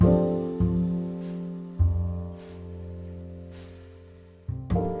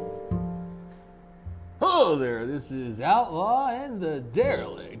Hello there, this is Outlaw and the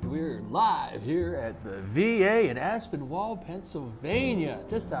Derelict. We're live here at the VA in Aspinwall, Pennsylvania,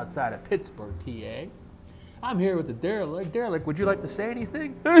 just outside of Pittsburgh, PA. I'm here with the Derelict. Derelict, would you like to say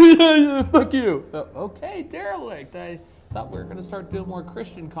anything? Fuck you. Okay, Derelict. I thought we were going to start doing more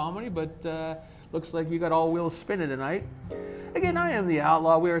Christian comedy, but looks like you got all wheels spinning tonight. Again, I am the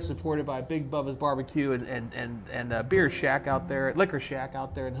Outlaw. We are supported by Big Bubba's Barbecue and Beer Shack out there, Liquor Shack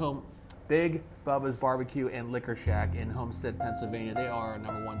out there in home. Big Bubba's Barbecue and Liquor Shack in Homestead, Pennsylvania. They are our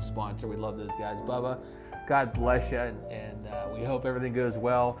 #1 sponsor. We love those guys. Bubba, God bless you, and we hope everything goes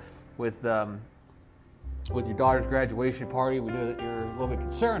well with your daughter's graduation party. We know that you're a little bit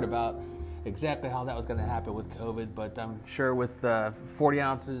concerned about exactly how that was going to happen with COVID, but I'm sure with 40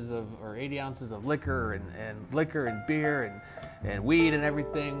 ounces or 80 ounces of liquor and beer and weed and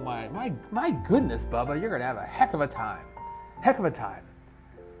everything, my goodness, Bubba, you're going to have a heck of a time. Heck of a time.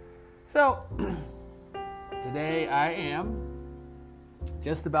 So, today I am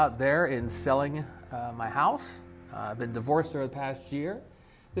just about there in selling my house. I've been divorced over the past year.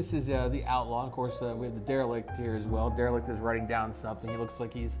 This is the Outlaw. Of course, we have the Derelict here as well. Derelict is writing down something. He looks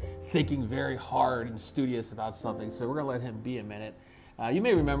like he's thinking very hard and studious about something, so we're going to let him be a minute. You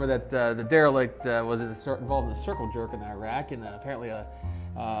may remember that the Derelict was involved in a circle jerk in Iraq, and apparently a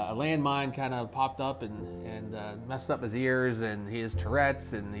landmine kind of popped up and messed up his ears, and he has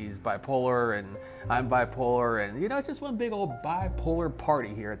Tourette's, and he's bipolar, and I'm bipolar, and it's just one big old bipolar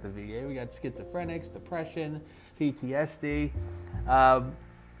party here at the VA. We got schizophrenics, depression, PTSD. I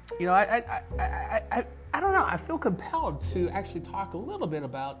don't know. I feel compelled to actually talk a little bit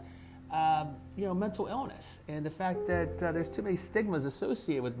about mental illness and the fact that there's too many stigmas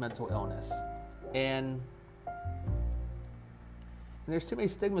associated with mental illness, and there's too many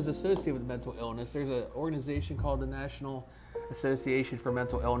stigmas associated with mental illness. There's an organization called the National Association for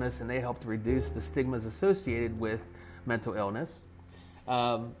Mental Illness, and they help to reduce the stigmas associated with mental illness.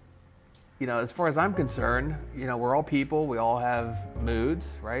 As far as I'm concerned, we're all people. We all have moods,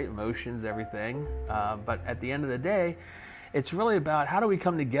 right? Emotions, everything. But at the end of the day, it's really about how do we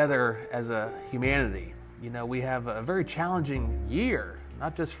come together as a humanity. We have a very challenging year,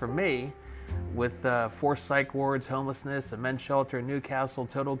 not just for me, with 4 psych wards, homelessness, a men's shelter in Newcastle,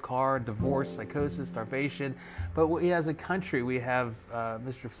 totaled car, divorce, psychosis, starvation. But as a country, we have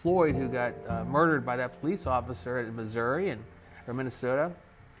Mr. Floyd, who got murdered by that police officer in Missouri or Minnesota.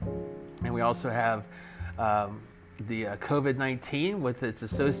 And we also have the COVID-19 with its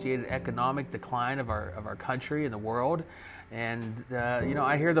associated economic decline of our country and the world. And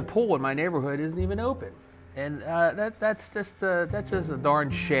I hear the pool in my neighborhood isn't even open, and that's just a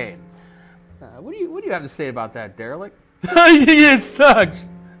darn shame. What do you have to say about that, Derelict? It sucks.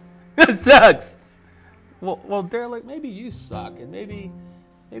 It sucks. Well, Derelict, maybe you suck, and maybe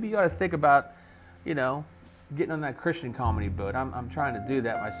you ought to think about, getting on that Christian comedy boat. I'm trying to do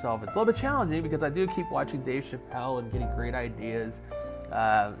that myself. It's a little bit challenging because I do keep watching Dave Chappelle and getting great ideas.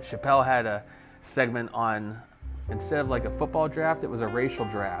 Chappelle had a segment on, instead of like a football draft, it was a racial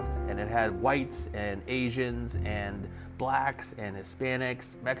draft, and it had whites and Asians and blacks and Hispanics,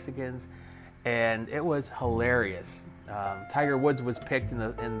 Mexicans, and it was hilarious. Tiger Woods was picked in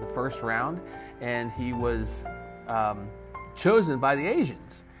the first round, and he was chosen by the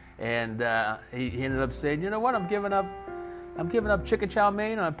Asians. And he ended up saying, "You know what? I'm giving up chicken chow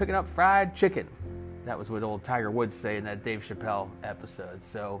mein, and I'm picking up fried chicken." That was what old Tiger Woods say in that Dave Chappelle episode.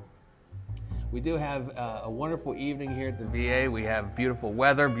 So we do have a wonderful evening here at the VA. We have beautiful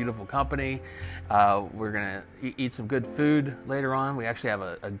weather, beautiful company. We're gonna eat some good food later on. We actually have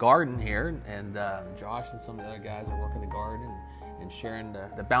a garden here, and Josh and some of the other guys are working the garden and sharing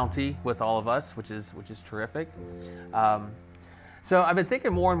the bounty with all of us, which is terrific. So I've been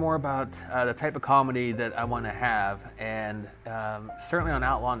thinking more and more about the type of comedy that I want to have, and certainly on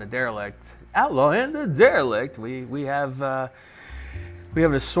Outlaw and the Derelict, we have an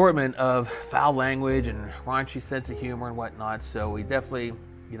assortment of foul language and raunchy sense of humor and whatnot. So we definitely,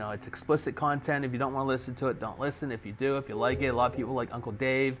 it's explicit content. If you don't want to listen to it, don't listen. If you do, if you like it, a lot of people like Uncle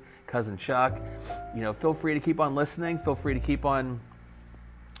Dave, Cousin Chuck. Feel free to keep on listening. Feel free to keep on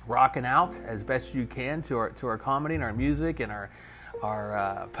rocking out as best you can to our comedy and our music and our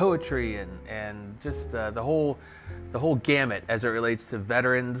poetry and just the whole gamut as it relates to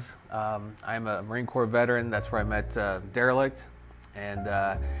veterans. I'm a Marine Corps veteran. That's where I met Derelict, and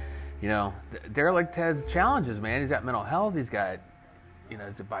Derelict has challenges, man. He's got mental health. He's got he's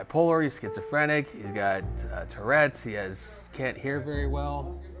bipolar. He's schizophrenic. He's got Tourette's. He can't hear very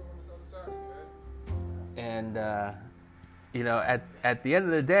well, and at the end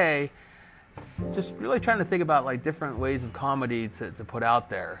of the day, just really trying to think about like different ways of comedy to put out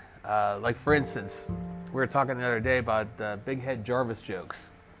there. Like for instance, We were talking the other day about Big Head Jarvis jokes.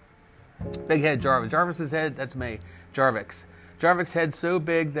 Big Head Jarvis. Jarvis's head, that's me. Jarvik's head so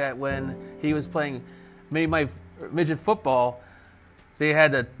big that when he was playing midget football, they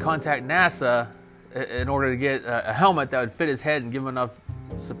had to contact NASA in order to get a helmet that would fit his head and give him enough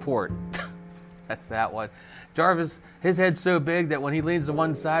support. That's that one. Jarvis, his head's so big that when he leans to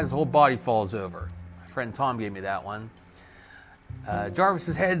one side, his whole body falls over. My friend Tom gave me that one.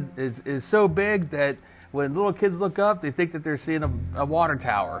 Jarvis's head is so big that when little kids look up, they think that they're seeing a water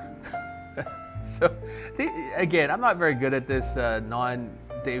tower. So, again, I'm not very good at this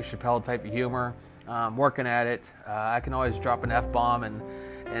non-Dave Chappelle type of humor. Working at it. I can always drop an F-bomb and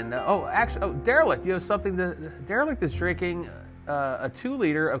Derelict, you have something Derelict is drinking a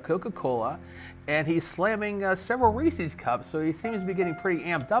 2-liter of Coca-Cola, and he's slamming several Reese's cups, so he seems to be getting pretty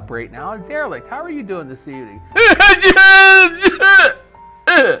amped up right now. Derelict, how are you doing this evening?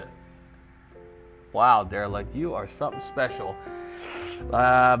 Wow, Derelict, you are something special.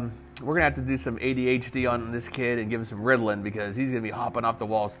 We're going to have to do some ADHD on this kid and give him some Ritalin because he's going to be hopping off the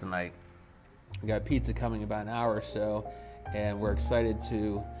walls tonight. We got pizza coming in about an hour or so, and we're excited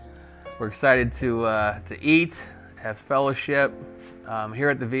to eat, have fellowship. Here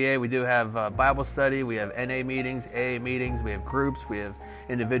at the VA, we do have Bible study. We have NA meetings, AA meetings. We have groups. We have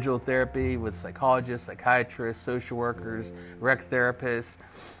individual therapy with psychologists, psychiatrists, social workers, rec therapists,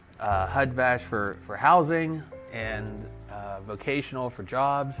 HUD-VASH for housing, and vocational for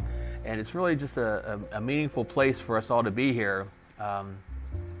jobs. And it's really just a meaningful place for us all to be here.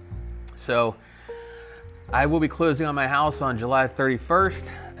 So I will be closing on my house on July 31st,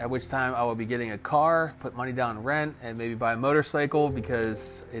 at which time I will be getting a car, put money down in rent, and maybe buy a motorcycle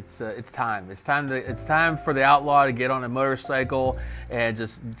because it's time. It's time for the outlaw to get on a motorcycle and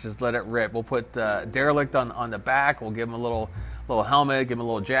just let it rip. We'll put Derelict on the back. We'll give him a little helmet, give him a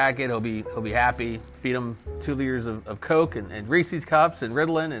little jacket. He'll be happy. Feed him 2 liters of Coke and Reese's cups and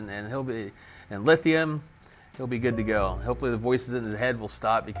Ritalin and lithium. He'll be good to go. Hopefully the voices in his head will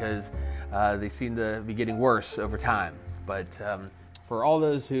stop because they seem to be getting worse over time. But for all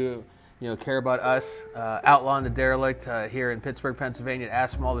those who care about us, Outlaw and the Derelict here in Pittsburgh, Pennsylvania at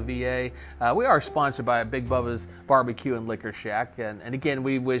Aspinall, the VA, we are sponsored by Big Bubba's Barbecue and Liquor Shack. And again,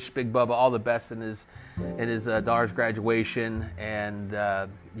 we wish Big Bubba all the best in his daughter's graduation. And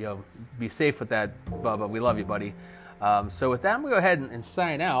be safe with that, Bubba. We love you, buddy. So with that, I'm going to go ahead and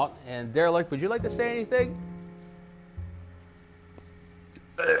sign out. And Derelict, would you like to say anything?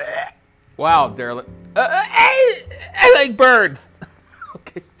 Wow, Derelict. I like birds.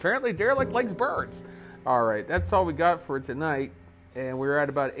 Okay, apparently Derelict likes birds. All right, that's all we got for tonight, and we're at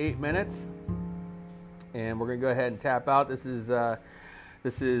about 8 minutes, and we're gonna go ahead and tap out. This is the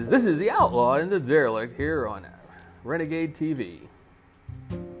Outlaw and the Derelict here on Renegade TV.